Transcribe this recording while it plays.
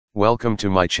Welcome to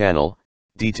my channel,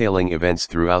 detailing events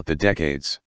throughout the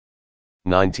decades.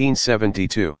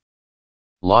 1972.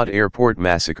 Lod Airport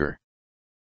Massacre.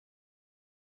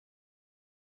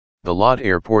 The Lod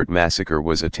Airport Massacre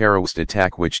was a terrorist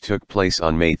attack which took place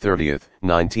on May 30,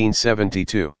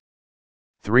 1972.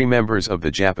 3 members of the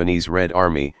Japanese Red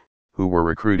Army, who were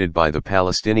recruited by the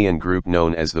Palestinian group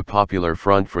known as the Popular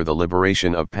Front for the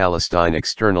Liberation of Palestine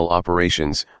External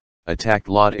Operations, attacked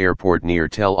Lod Airport near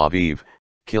Tel Aviv,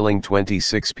 killing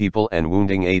 26 people and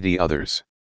wounding 80 others.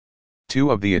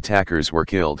 2 of the attackers were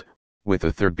killed, with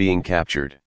a third being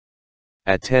captured.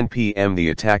 At 10 p.m. the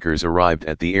attackers arrived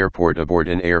at the airport aboard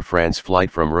an Air France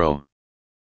flight from Rome.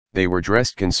 They were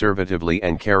dressed conservatively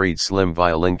and carried slim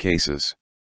violin cases.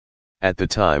 At the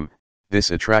time, this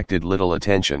attracted little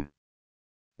attention.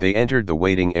 They entered the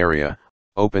waiting area,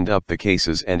 opened up the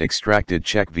cases and extracted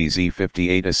Czech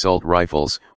VZ-58 assault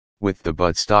rifles, with the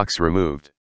butt stocks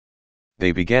removed.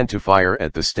 They began to fire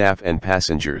at the staff and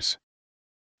passengers.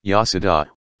 Yasuda,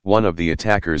 one of the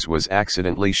attackers, was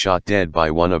accidentally shot dead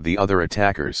by one of the other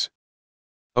attackers.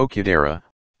 Okudera,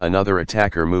 another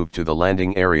attacker, moved to the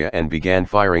landing area and began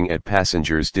firing at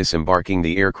passengers disembarking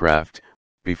the aircraft,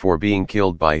 before being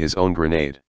killed by his own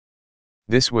grenade.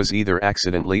 This was either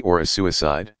accidentally or a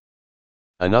suicide.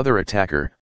 Another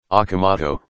attacker,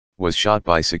 Okamoto, was shot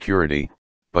by security,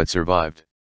 but survived.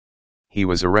 He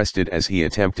was arrested as he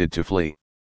attempted to flee.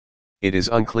 It is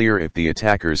unclear if the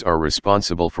attackers are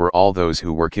responsible for all those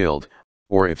who were killed,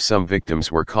 or if some victims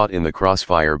were caught in the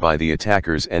crossfire by the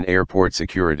attackers and airport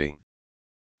security.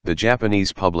 The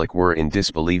Japanese public were in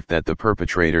disbelief that the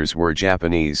perpetrators were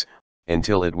Japanese,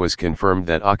 until it was confirmed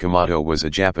that Okamoto was a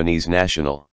Japanese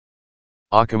national.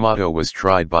 Okamoto was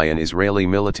tried by an Israeli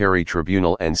military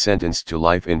tribunal and sentenced to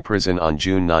life in prison on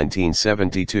June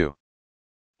 1972.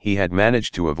 He had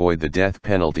managed to avoid the death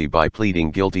penalty by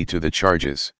pleading guilty to the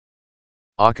charges.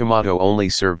 Okamoto only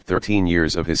served 13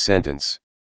 years of his sentence.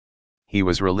 He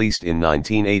was released in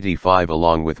 1985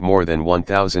 along with more than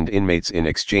 1,000 inmates in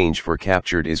exchange for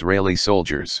captured Israeli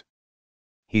soldiers.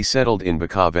 He settled in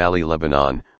Bekaa Valley,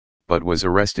 Lebanon, but was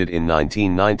arrested in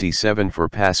 1997 for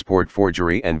passport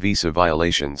forgery and visa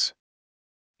violations.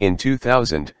 In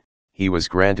 2000, he was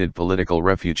granted political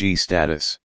refugee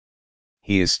status.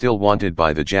 He is still wanted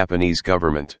by the Japanese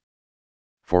government.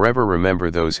 Forever remember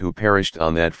those who perished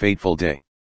on that fateful day.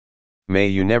 May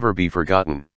you never be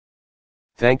forgotten.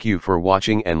 Thank you for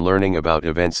watching and learning about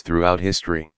events throughout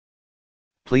history.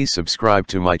 Please subscribe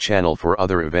to my channel for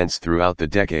other events throughout the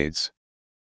decades.